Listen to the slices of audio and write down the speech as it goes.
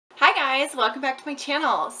guys, welcome back to my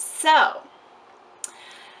channel. So,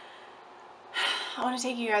 I want to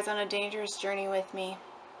take you guys on a dangerous journey with me.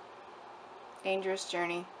 Dangerous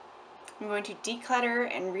journey. I'm going to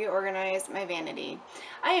declutter and reorganize my vanity.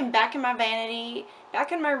 I am back in my vanity,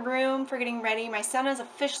 back in my room for getting ready. My son is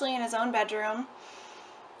officially in his own bedroom,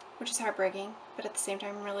 which is heartbreaking, but at the same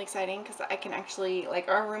time really exciting because I can actually, like,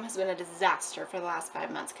 our room has been a disaster for the last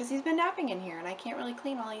 5 months because he's been napping in here and I can't really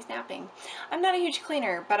clean while he's napping. I'm not a huge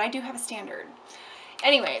cleaner, but I do have a standard.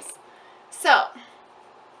 Anyways, so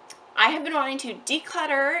I have been wanting to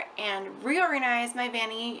declutter and reorganize my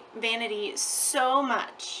vanity so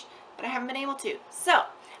much, but I haven't been able to. So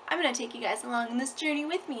I'm going to take you guys along in this journey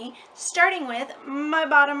with me, starting with my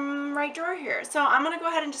bottom right drawer here. So I'm going to go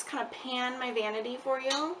ahead and just kind of pan my vanity for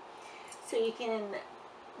you so you can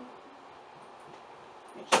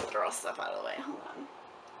just throw stuff out of the way. Hold on.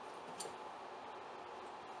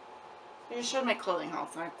 I just showed my clothing haul,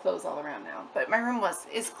 so I have clothes all around now, but my room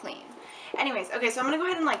is clean. Anyways, okay, so I'm going to go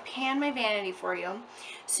ahead and like pan my vanity for you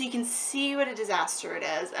so you can see what a disaster it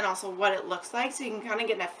is and also what it looks like so you can kind of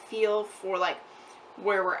get a feel for like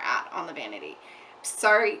where we're at on the vanity.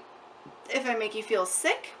 Sorry if I make you feel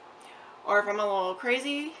sick or if I'm a little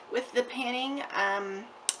crazy with the panning.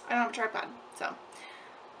 I don't have a tripod, so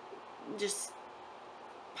just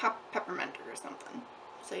pop peppermint or something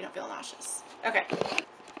so you don't feel nauseous. Okay.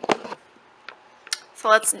 So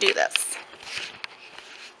let's do this.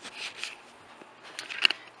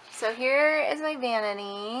 So here is my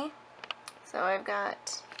vanity. So I've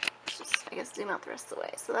got, just, I guess, zoom out the rest of the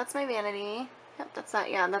way. So that's my vanity. Yep, that's that.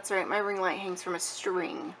 Yeah, that's right. My ring light hangs from a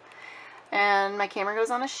string. And my camera goes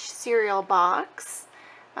on a cereal box.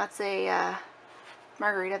 That's a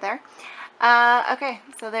margarita there. Okay,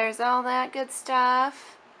 so there's all that good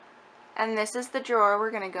stuff. And this is the drawer we're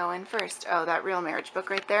going to go in first. Oh, that Real Marriage book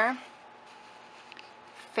right there.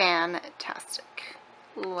 Fantastic.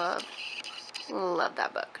 Love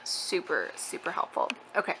that book. Super helpful.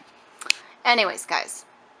 Okay. Anyways, guys,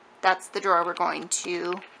 that's the drawer we're going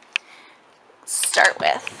to start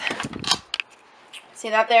with. See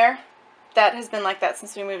that there? That has been like that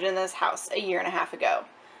since we moved in this house a year and a half ago.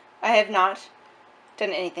 I have not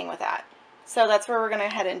done anything with that. So that's where we're going to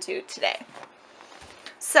head into today.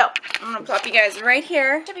 So, I'm going to plop you guys right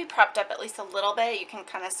here. To be propped up at least a little bit, you can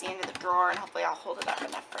kind of see into the drawer, and hopefully I'll hold it up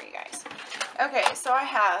enough for you guys. Okay, so I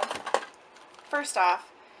have, first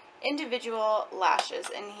off, individual lashes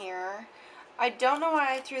in here. I don't know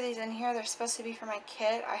why I threw these in here. They're supposed to be for my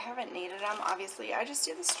kit. I haven't needed them, obviously. I just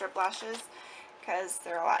do the strip lashes because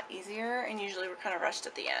they're a lot easier, and usually we're kind of rushed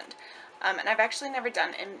at the end. And I've actually never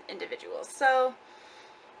done individuals. So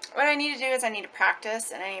what I need to do is I need to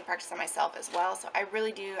practice, and I need to practice on myself as well. So I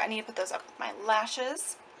really do, I need to put those up with my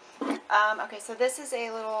lashes. Okay, so this is a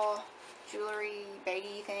little jewelry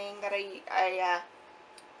baggy thing that I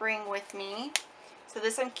bring with me. So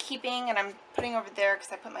this I'm keeping, and I'm putting over there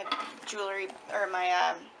because I put my jewelry, or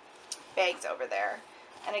my bags over there.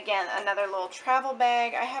 And again, another little travel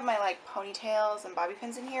bag. I have my like ponytails and bobby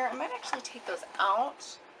pins in here. I might actually take those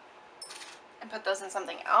out and put those in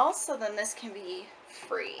something else, so then this can be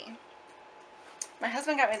free. My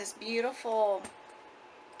husband got me this beautiful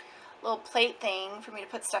little plate thing for me to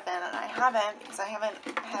put stuff in, and I haven't because I haven't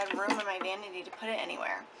had room in my vanity to put it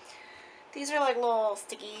anywhere. These are like little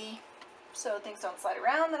sticky so things don't slide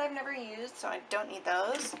around that I've never used, so I don't need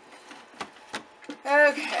those.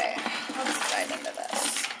 Okay, let's dive into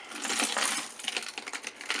this.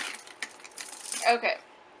 Okay.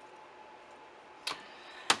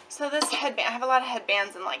 So this headband, I have a lot of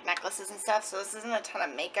headbands and like necklaces and stuff, so this isn't a ton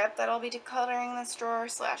of makeup that I'll be decluttering in this drawer,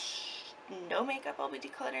 slash no makeup I'll be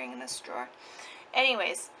decluttering in this drawer.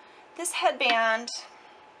 Anyways, this headband,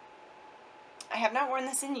 I have not worn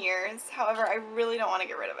this in years, however, I really don't want to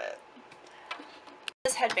get rid of it.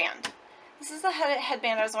 This headband. This is the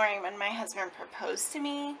headband I was wearing when my husband proposed to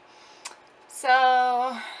me, so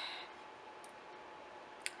I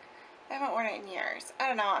haven't worn it in years. I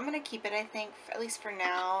don't know. I'm going to keep it, I think, at least for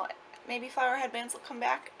now. Maybe flower headbands will come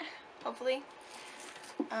back, hopefully.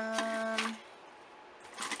 Okay. I'm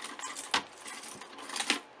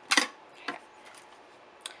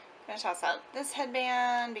going to toss out this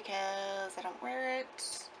headband because I don't wear it.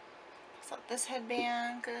 Toss out this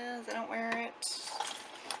headband because I don't wear it.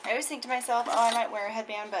 I always think to myself, oh, I might wear a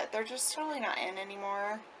headband, but they're just totally not in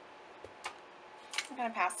anymore. I'm going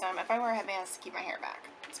to pass them. If I wear headbands, to keep my hair back,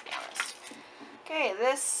 let's be honest. Okay,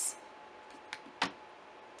 this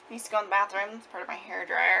needs to go in the bathroom. It's part of my hair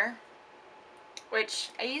dryer, which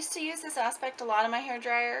I used to use this aspect a lot in my hair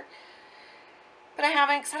dryer, but I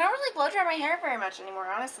haven't because I don't really blow dry my hair very much anymore,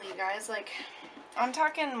 honestly, you guys. Like, I'm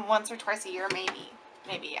talking once or twice a year, maybe.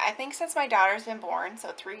 maybe. I think since my daughter's been born,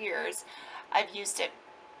 so 3 years, I've used it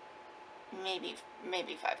maybe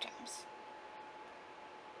 5 times.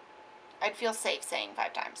 I'd feel safe saying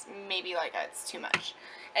 5 times. Maybe like it's too much.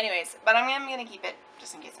 Anyways, but I'm going to keep it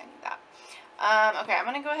just in case I need that. Okay, I'm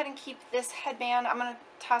going to go ahead and keep this headband. I'm going to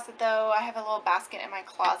toss it though. I have a little basket in my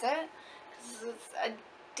closet. This is a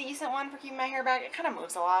decent one for keeping my hair back. It kind of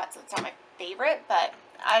moves a lot, so it's not my favorite, but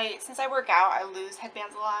since I work out, I lose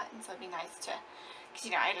headbands a lot, and so it'd be nice to, because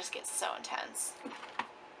you know, I just get so intense.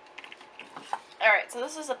 Alright, so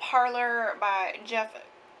this is a Parlor by Jeff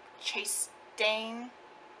Chastain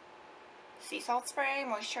sea salt spray,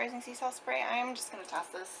 moisturizing sea salt spray. I'm just going to toss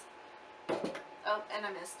this. Oh, and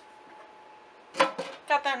I missed.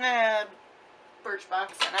 Got that in a Birch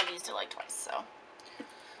box, and I've used it like twice, so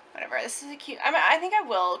whatever. This is a cute, I think I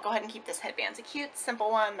will go ahead and keep this headband. It's a cute,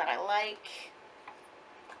 simple one that I like.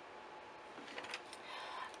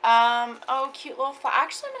 Oh, cute little flower.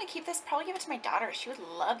 Actually, I'm going to keep this, probably give it to my daughter. She would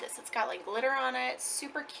love this. It's got like glitter on it.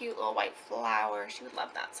 Super cute little white flower. She would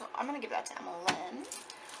love that. So I'm going to give that to Emma Lynn.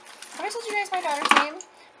 Have I told you guys my daughter's name?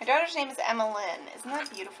 My daughter's name is Emma Lynn. Isn't that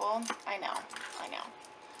beautiful? I know. I know.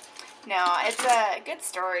 No, it's a good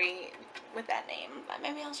story with that name, but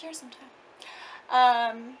maybe I'll share sometime.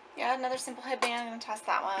 Yeah, another simple headband. I'm going to toss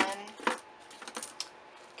that one.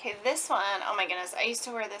 Okay, this one, oh my goodness, I used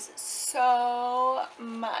to wear this so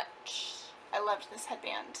much. I loved this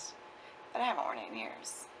headband, but I haven't worn it in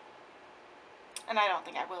years. And I don't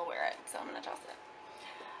think I will wear it, so I'm going to toss it.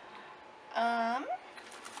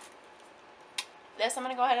 This I'm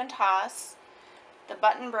going to go ahead and toss. The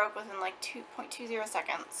button broke within like 2.20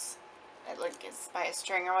 seconds. It like is by a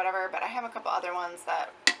string or whatever, but I have a couple other ones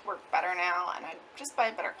that work better now, and I just buy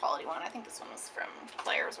a better quality one. I think this one was from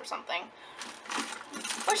Claire's or something.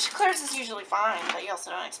 Which Claire's is usually fine, but you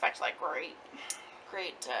also don't expect like great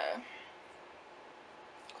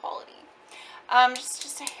quality.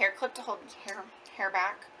 Just a hair clip to hold hair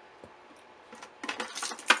back.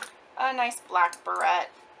 A nice black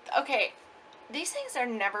barrette. Okay, these things are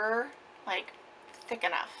never like thick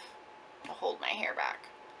enough to hold my hair back.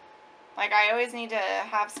 Like, I always need to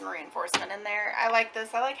have some reinforcement in there. I like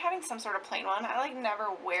this. I like having some sort of plain one. I like never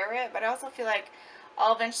wear it, but I also feel like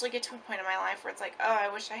I'll eventually get to a point in my life where it's like, oh, I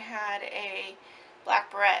wish I had a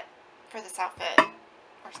black barrette for this outfit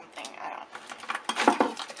or something. I don't.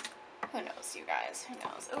 Who knows, you guys? Who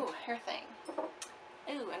knows? Ooh, hair thing.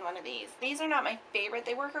 Ooh, and one of these. These are not my favorite.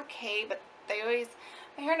 They work okay, but they always,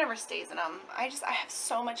 my hair never stays in them. I have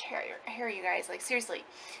so much hair, you guys. Like, seriously.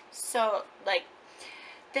 So, like,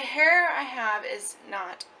 the hair I have is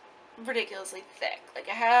not ridiculously thick. Like,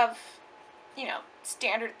 I have, you know,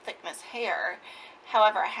 standard thickness hair.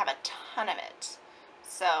 However, I have a ton of it.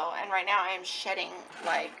 So, and right now I am shedding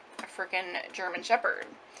like a freaking German Shepherd.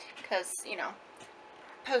 Because, you know,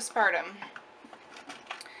 postpartum.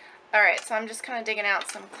 Alright, so I'm just kind of digging out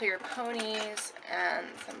some clear ponies and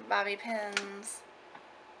some bobby pins.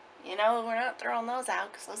 You know, we're not throwing those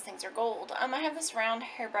out because those things are gold. I have this round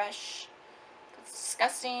hairbrush. It's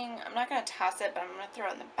disgusting. I'm not going to toss it, but I'm going to throw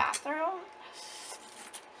it in the bathroom.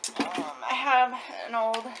 I have an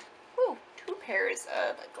old, 2 pairs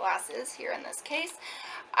of glasses here in this case.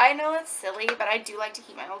 I know it's silly, but I do like to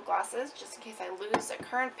keep my old glasses just in case I lose a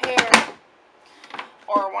current pair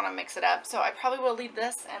or want to mix it up. So I probably will leave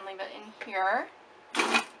this and leave it in here.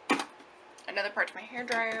 Another part to my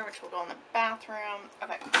hairdryer, which will go in the bathroom.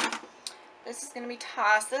 Okay. This is going to be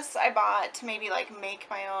tossed. This I bought to maybe like make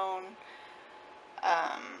my own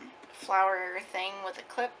flower thing with a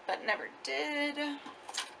clip, but never did.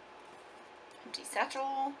 Empty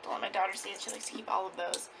satchel. Don't let my daughter see it. She likes to keep all of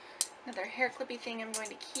those. Another hair clippy thing I'm going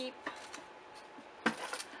to keep.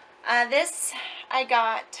 This I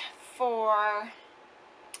got for,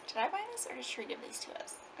 did I buy this or did Cherie give these to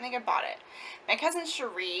us? I think I bought it. My cousin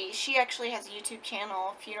Cherie, she actually has a YouTube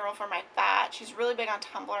channel, Funeral for My Fat. She's really big on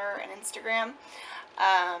Tumblr and Instagram.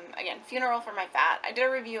 Again, Funeral for My Fat. I did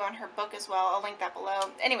a review on her book as well. I'll link that below.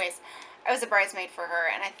 Anyways, I was a bridesmaid for her,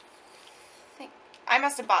 and I think I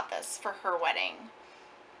must have bought this for her wedding.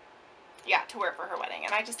 Yeah, to wear for her wedding.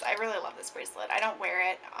 And I really love this bracelet. I don't wear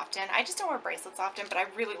it often. I just don't wear bracelets often, but I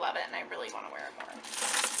really love it, and I really want to wear it more.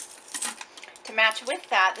 To match with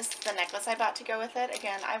that, this is the necklace I bought to go with it.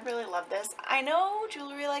 Again, I really love this. I know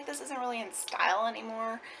jewelry like this isn't really in style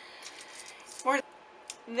anymore.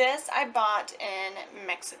 This I bought in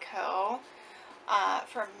Mexico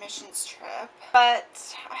for a missions trip,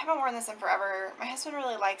 but I haven't worn this in forever. My husband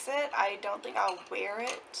really likes it. I don't think I'll wear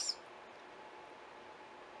it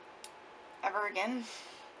ever again.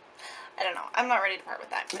 I don't know. I'm not ready to part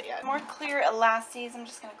with that, but yeah. More clear elasties. I'm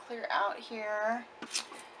just going to clear out here.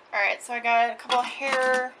 Alright, so I got a couple of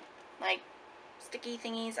hair, like, sticky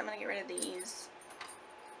thingies. I'm going to get rid of these.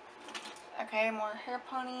 Okay, more hair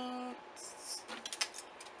ponies.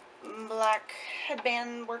 Black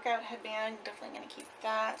headband, workout headband. Definitely going to keep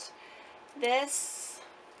that. This.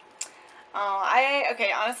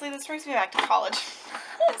 Okay, honestly, this brings me back to college.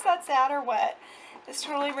 Is that sad or what? This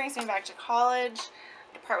totally brings me back to college.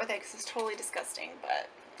 To part with it because it's totally disgusting, but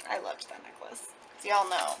I loved that necklace. As y'all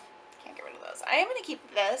know, can't get rid of those. I am going to keep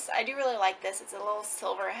this. I do really like this. It's a little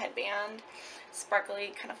silver headband.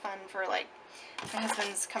 Sparkly, kind of fun for, like, my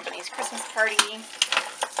husband's company's Christmas party.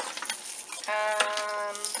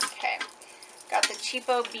 Okay. Got the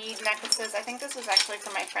cheapo bead necklaces. I think this was actually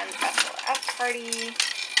for my friend's bachelorette party.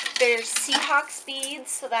 There's Seahawks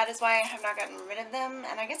beads, so that is why I have not gotten rid of them.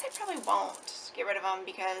 And I guess I probably won't get rid of them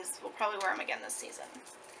because we'll probably wear them again this season.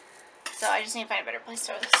 So I just need to find a better place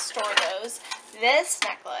to store those. This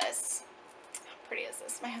necklace, how pretty is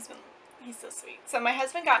this? My husband, he's so sweet. So my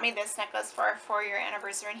husband got me this necklace for our 4-year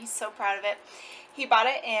anniversary, and he's so proud of it. He bought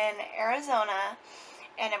it in Arizona,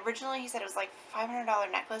 and originally he said it was like $500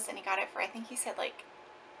 necklace, and he got it for, I think he said like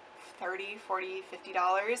 $30, $40,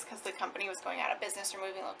 $50 because the company was going out of business or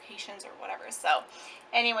moving locations or whatever. So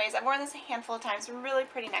anyways, I've worn this a handful of times. Really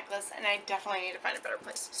pretty necklace, and I definitely need to find a better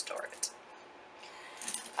place to store it.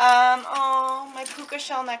 Oh, my puka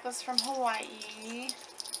shell necklace from Hawaii.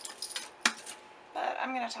 But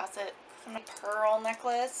I'm going to toss it. From a pearl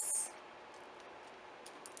necklace.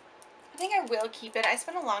 I think I will keep it. I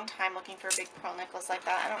spent a long time looking for a big pearl necklace like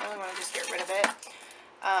that. I don't really want to just get rid of it.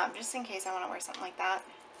 Just in case I want to wear something like that.